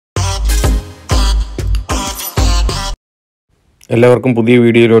എല്ലാവർക്കും പുതിയ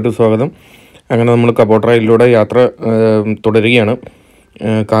വീഡിയോയിലോട്ട് സ്വാഗതം. അങ്ങനെ നമ്മൾ കബോട്ട് ട്രെയിലിലൂടെ യാത്ര തുടരുകയാണ്.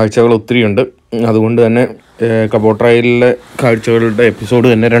 കാഴ്ചകൾ ഒത്തിരിയുണ്ട്. അതുകൊണ്ട് തന്നെ കബോട്ട് ട്രെയിലിലെ കാഴ്ചകളുടെ എപ്പിസോഡ്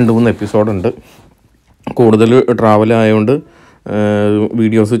തന്നെ 2-3 എപ്പിസോഡുണ്ട്. കൂടുതൽ ട്രാവൽ ആയതുകൊണ്ട്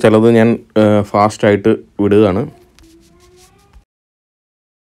വീഡിയോസ് ചിലത് ഞാൻ ഫാസ്റ്റായിട്ട് വിടുകയാണ്.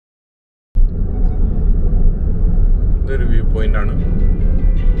 ഇതൊരു വ്യൂ പോയിൻ്റാണ്.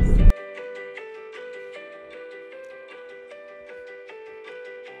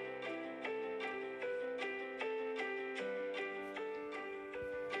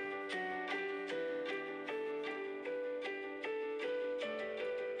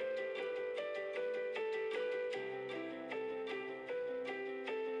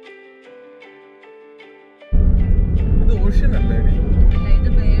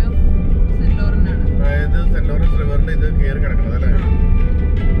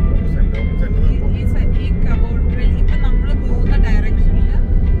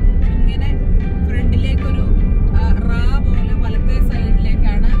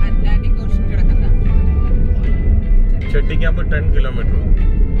 ചെട്ടിക്കാമ്പ് 10 കിലോമീറ്റർ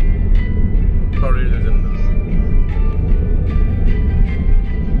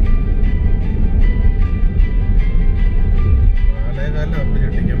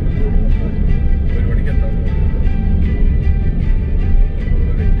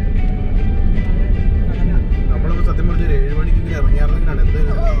നമ്മളിപ്പോ സത്യം പറഞ്ഞ 7 മണിക്ക് ഇങ്ങനെ ഇറങ്ങിയാർന്നെങ്കിലാണ് എന്ത്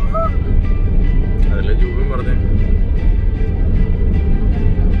അതല്ലേ ജൂബും പറഞ്ഞേ.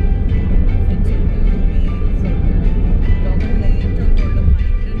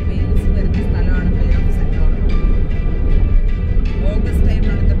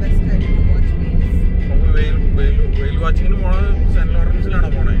 വാച്ചിങ്ങിന് പോണത് സെന്റ് ലോറൻസിലാണോ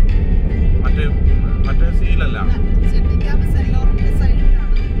പോണേ? മറ്റേ സീലല്ല.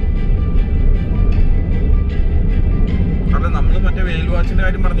 അല്ല, നമ്മള് മറ്റേ വെയിൽ വാച്ചിന്റെ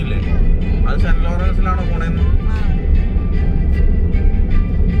കാര്യം പറഞ്ഞില്ലേ, അത് സെന്റ് ലോറൻസിലാണോ പോണേന്ന്?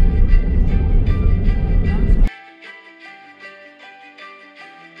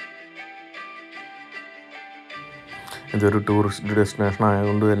 ഇതൊരു ടൂറിസ്റ്റ് ഡെസ്റ്റിനേഷൻ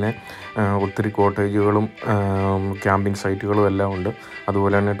ആയതുകൊണ്ട് തന്നെ ഒത്തിരി കോട്ടേജുകളും ക്യാമ്പിംഗ് സൈറ്റുകളും എല്ലാം ഉണ്ട്.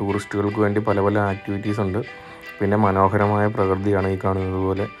 അതുപോലെ തന്നെ ടൂറിസ്റ്റുകൾക്ക് വേണ്ടി പല പല ആക്ടിവിറ്റീസ് ഉണ്ട്. പിന്നെ മനോഹരമായ പ്രകൃതിയാണ് ഈ കാണുന്നത്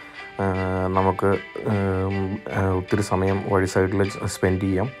പോലെ. നമുക്ക് ഒത്തിരി സമയം വഴി സൈഡിൽ സ്പെൻഡ്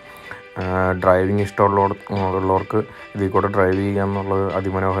ചെയ്യാം. ഡ്രൈവിംഗ് ഇഷ്ടമുള്ളവർക്ക് ഇതിൽ കൂടെ ഡ്രൈവ് ചെയ്യുക എന്നുള്ളത്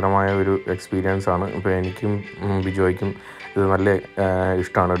അതിമനോഹരമായ ഒരു എക്സ്പീരിയൻസ് ആണ്. ഇപ്പോൾ എനിക്കും ബിജോയ്ക്കും ഇത് നല്ല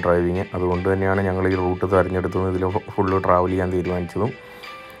ഇഷ്ടമാണ് ഡ്രൈവിങ്. അതുകൊണ്ട് തന്നെയാണ് ഞങ്ങൾ ഈ റൂട്ട് തിരഞ്ഞെടുത്തതും ഇതിൽ ഫുള്ള് ട്രാവൽ ചെയ്യാൻ തീരുമാനിച്ചതും.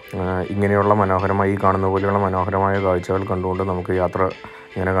 ഇങ്ങനെയുള്ള ഈ കാണുന്ന പോലെയുള്ള മനോഹരമായ കാഴ്ചകൾ കണ്ടുകൊണ്ട് നമുക്ക് യാത്ര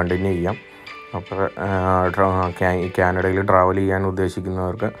ഇങ്ങനെ കണ്ടിന്യൂ ചെയ്യാം. അപ്പോൾ കാനഡയിൽ ട്രാവൽ ചെയ്യാൻ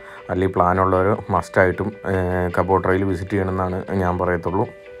ഉദ്ദേശിക്കുന്നവർക്ക് അല്ലെങ്കിൽ പ്ലാനുള്ളവർ മസ്റ്റായിട്ടും കബോട്ട് ട്രെയിൽ വിസിറ്റ് ചെയ്യണമെന്നാണ് ഞാൻ പറയത്തുള്ളൂ.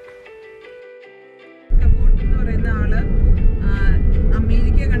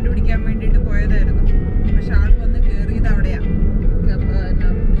 അമേരിക്ക കണ്ടുപിടിക്കാൻ വേണ്ടിയിട്ട് പോയതായിരുന്നു. പക്ഷെ ആൾ വന്ന് കയറിയത് അവിടെയാണ്.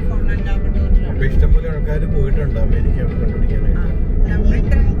 ഇഷ്ടംപോലെ ആൾക്കാർ പോയിട്ടുണ്ട് അമേരിക്ക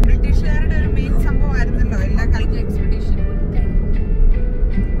കണ്ടുപിടിക്കാനായിട്ട്. ബ്രിട്ടീഷുകാരുടെ ഒരു മെയിൻ സംഭവമായിരുന്നല്ലോ എല്ലാ കാലത്തും എക്സ്പെഡിഷൻ.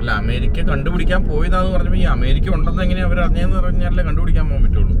 അല്ല, അമേരിക്ക കണ്ടുപിടിക്കാൻ പോയതാന്ന് പറഞ്ഞപ്പോൾ ഈ അമേരിക്ക ഉണ്ടെന്ന് എങ്ങനെയാ അവർ അറിഞ്ഞതെന്ന് പറഞ്ഞാലേ കണ്ടുപിടിക്കാൻ പോകാൻ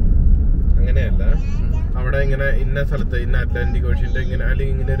പറ്റുള്ളൂ. അങ്ങനെയല്ല, അവിടെ ഇങ്ങനെ ഇന്ന സ്ഥലത്ത് ഇന്ന അറ്റ്ലാന്റിക് ഓഷ്യന്റെ ഇങ്ങനെ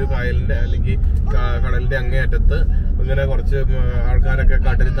അല്ലെങ്കിൽ ഇങ്ങനെ ഒരു കായലിന്റെ അല്ലെങ്കിൽ കടലിന്റെ അങ്ങേയറ്റത്ത് ഇങ്ങനെ കുറച്ച് ആൾക്കാരൊക്കെ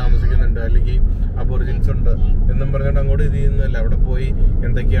കാട്ടിൽ താമസിക്കുന്നുണ്ട്, അല്ലെങ്കിൽ അബോറിജിൻസ് ഉണ്ട് എന്നും പറഞ്ഞിട്ട് അങ്ങോട്ട് ഇത് ചെയ്യുന്നില്ല. അവിടെ പോയി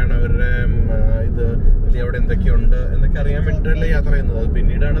എന്തൊക്കെയാണ് അവരുടെ ഇത്, അല്ലെങ്കിൽ അവിടെ എന്തൊക്കെയുണ്ട് എന്നൊക്കെ അറിയാൻ വേണ്ടിയിട്ടല്ലേ യാത്ര ചെയ്യുന്നത്. അത്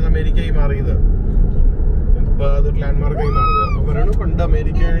പിന്നീടാണ് അമേരിക്കയായി മാറിയത്. ഇപ്പൊ അതൊരു ലാൻഡ്മാർക്കായി മാറിയത്. അപ്പൊ പറയണു, പണ്ട്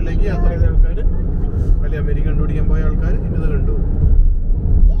അമേരിക്കയിലേക്ക് യാത്ര ചെയ്ത ആൾക്കാർ അല്ലെങ്കിൽ അമേരിക്ക കണ്ടുപിടിക്കാൻ പോയ ആൾക്കാർ ഇത് കണ്ടു.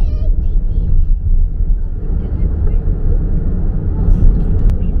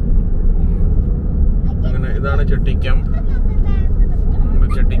 ഇതാണ് ചെട്ടി ക്യാമ്പ്. നമ്മൾ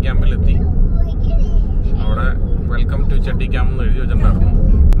ചെട്ടി ക്യാമ്പിലെത്തി. അവിടെ വെൽക്കം ടു ചെട്ടി ക്യാമ്പ് എന്ന് എഴുതി വെച്ചിട്ടുണ്ടായിരുന്നു.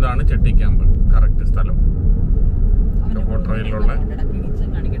 ഇതാണ് ചെട്ടി ക്യാമ്പ്, കറക്റ്റ് സ്ഥലം. കബോട്ട് ട്രെയിലുള്ള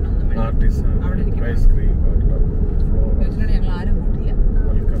ഐസ്ക്രീം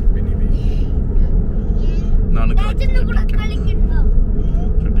ഇതാണ്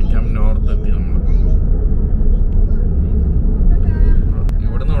ചെട്ടി ക്യാമ്പ്. നോർത്ത് എത്തി നമ്മൾ.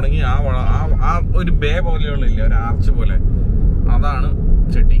 ഇവിടുന്ന് തുടങ്ങി ആ ഒരു ബേ പോലെയുള്ള ഇല്ല, ഒരു ആർച്ച് പോലെ, അതാണ്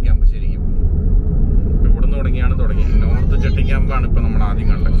ചെട്ടി ക്യാമ്പ് ശരിക്കും. ഇവിടുന്ന് തുടങ്ങിയാണ് നോർത്ത് ചെട്ടി ക്യാമ്പാണ് ഇപ്പൊ നമ്മൾ ആദ്യം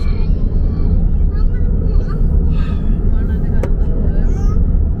കണ്ടത്.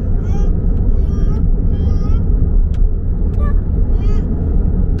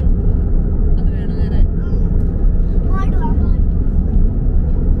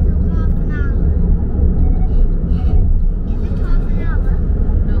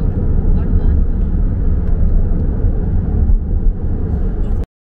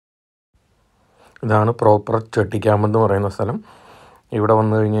 ഇതാണ് പ്രോപ്പർ ചെട്ടിക്യാമ്പ് എന്ന് പറയുന്ന സ്ഥലം. ഇവിടെ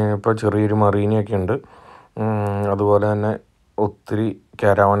വന്നു കഴിഞ്ഞപ്പോൾ ചെറിയൊരു മറീനയൊക്കെ ഉണ്ട്. അതുപോലെ തന്നെ ഒത്തിരി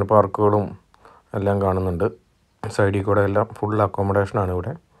കാരവാൻ പാർക്കുകളും എല്ലാം കാണുന്നുണ്ട്. സൈഡിൽ കൂടെ എല്ലാം ഫുൾ അക്കോമഡേഷനാണ്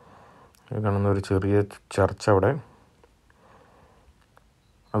ഇവിടെ. കാണുന്ന ഒരു ചെറിയ ചർച്ച് അവിടെ.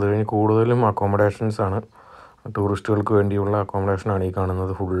 അത് കഴിഞ്ഞ് കൂടുതലും അക്കോമഡേഷൻസാണ്, ടൂറിസ്റ്റുകൾക്ക് വേണ്ടിയുള്ള അക്കോമഡേഷനാണ് ഈ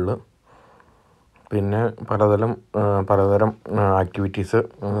കാണുന്നത് ഫുള്ള്. പിന്നെ പലതരം ആക്ടിവിറ്റീസ്,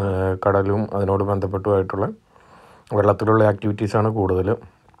 കടലും അതിനോട് ബന്ധപ്പെട്ടുമായിട്ടുള്ള വെള്ളത്തിലുള്ള ആക്ടിവിറ്റീസാണ് കൂടുതൽ.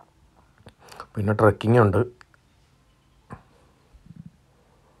 പിന്നെ ട്രക്കിംഗ് ഉണ്ട്.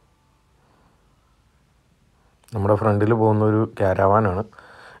 നമ്മുടെ ഫ്രണ്ടിൽ പോകുന്നൊരു കാരവാനാണ്.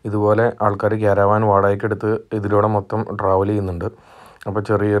 ഇതുപോലെ ആൾക്കാർ കാരവാൻ വാടകയ്ക്കെടുത്ത് ഇതിലൂടെ മൊത്തം ട്രാവൽ ചെയ്യുന്നുണ്ട്. അപ്പോൾ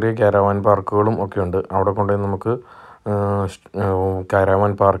ചെറിയ ചെറിയ കാരവാൻ പാർക്കുകളും ഒക്കെ ഉണ്ട്. അവിടെ കൊണ്ടുപോയി നമുക്ക്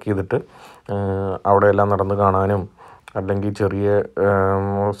കാരവാൻ പാർക്ക് ചെയ്തിട്ട് അവിടെ എല്ലാം നടന്ന് കാണാനും, അല്ലെങ്കിൽ ചെറിയ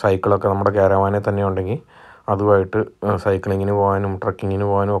സൈക്കിളൊക്കെ നമ്മുടെ കാരവാനിൽ തന്നെ ഉണ്ടെങ്കിൽ അതുമായിട്ട് സൈക്ലിങ്ങിന് പോകാനും ട്രക്കിങ്ങിന്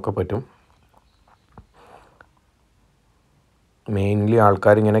പോകാനും ഒക്കെ പറ്റും. മെയിൻലി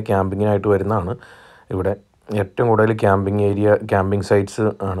ആൾക്കാരിങ്ങനെ ക്യാമ്പിങ്ങിനായിട്ട് വരുന്നതാണ്. ഇവിടെ ഏറ്റവും കൂടുതൽ ക്യാമ്പിംഗ് സൈറ്റ്സ്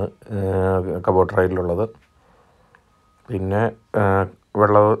ആണ് കബോട്ട് ട്രയലിലുള്ളത്. പിന്നെ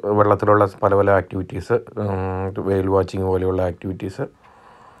വെള്ളത്തിലുള്ള പല പല ആക്ടിവിറ്റീസ്, വെയിൽ വാച്ചിങ് പോലെയുള്ള ആക്ടിവിറ്റീസ്,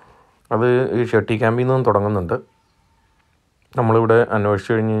 അത് ഈ ഷെട്ടി ക്യാമ്പിൽ നിന്നും തുടങ്ങുന്നുണ്ട്. നമ്മളിവിടെ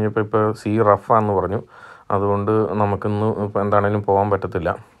അന്വേഷിച്ച് കഴിഞ്ഞ് കഴിഞ്ഞപ്പോൾ ഇപ്പോൾ സീ റഫാന്ന് പറഞ്ഞു. അതുകൊണ്ട് നമുക്കിന്ന് ഇപ്പോൾ എന്താണേലും പോകാൻ പറ്റത്തില്ല.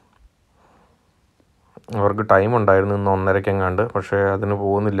 അവർക്ക് ടൈം ഉണ്ടായിരുന്നു ഇന്ന് 1:30 പക്ഷേ അതിന്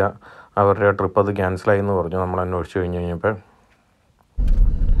പോകുന്നില്ല. അവരുടെ ട്രിപ്പ് അത് ക്യാൻസലായി എന്ന് പറഞ്ഞു നമ്മൾ അന്വേഷിച്ച് കഴിഞ്ഞപ്പോൾ.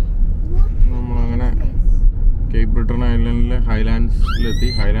 നമ്മളങ്ങനെ കേപ്പ് ബ്രിട്ടൺ ഐലൻഡിലെ ഹൈലാൻഡ്സിലെത്തി.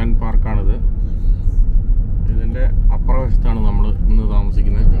 ഹൈലാൻഡ് പാർക്കാണിത്. ഇതിൻ്റെ അപ്പുറവശത്താണ് നമ്മൾ ഇന്ന്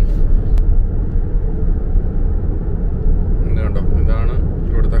താമസിക്കുന്നത്. കണ്ടോ, ഇതാണ്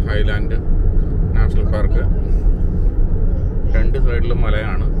ഇവിടുത്തെ ഹൈലാൻഡ് നാഷണൽ പാർക്ക്. 2 സൈഡിലും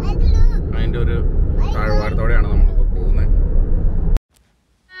മലയാണ്. അതിൻ്റെ ഒരു താഴ്വാരത്തോടെയാണ് നമ്മളിപ്പോൾ പോകുന്നത്.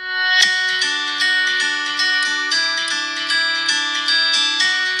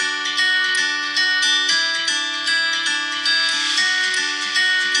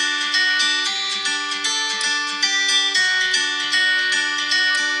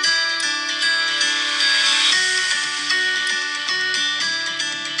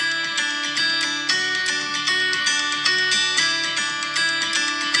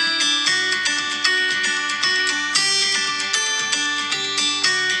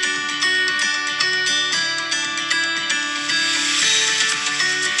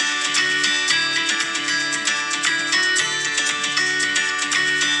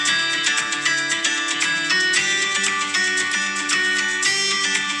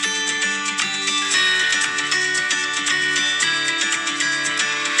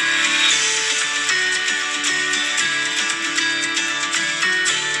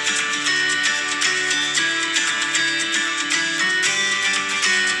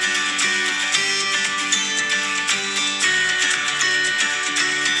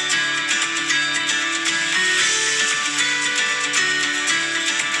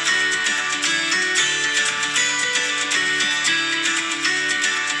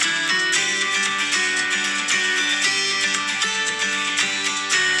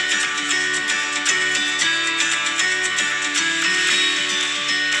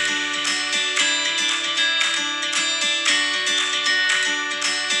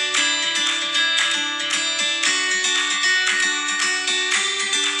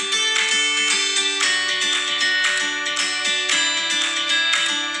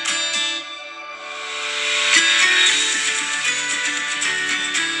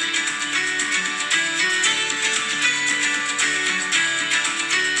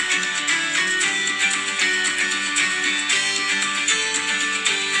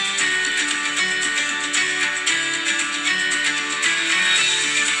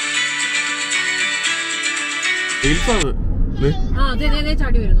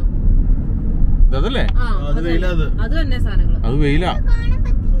 ചാടി വരുന്നു. അതല്ലേ അത് തന്നെ സാധനങ്ങൾ. അത് വെയിലാ.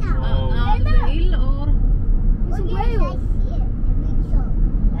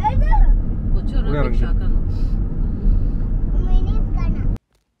 കൊച്ചു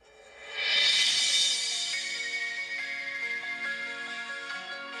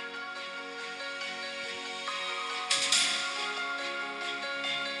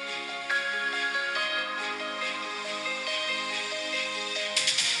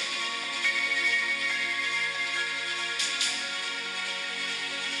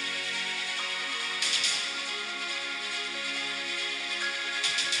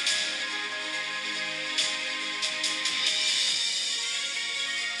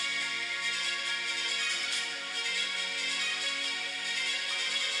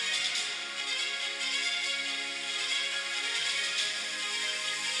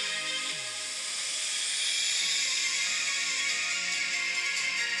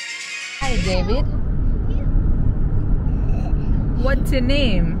David. What's your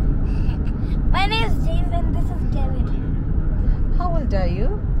name? My name is James and this is David. How old are you?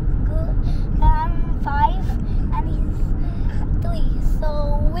 Good. I'm 5 and he's 3. So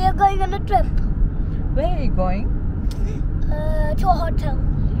we are going on a trip Where are you going? to a hotel.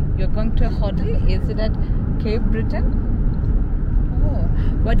 You're going to a hotel? Is it at Cape Breton? Oh,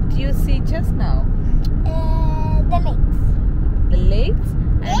 what do you see just now? The lakes. The lakes?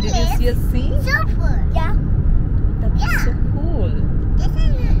 And did you see a sea? Super. Yeah. That's so cool. This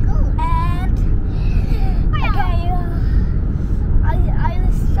is cool. And okay, I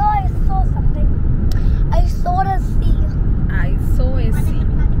saw something. I saw the sea. I saw a sea.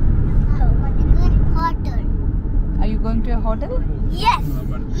 Good hotel. Are you going to a hotel? Yes.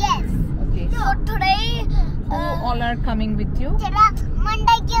 Yes. Okay. So today, Who all are coming with you?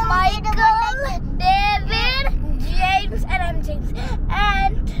 Michael, David, James, and I'm James,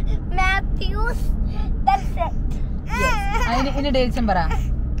 and Matthews. That's it. Yes. Ini December.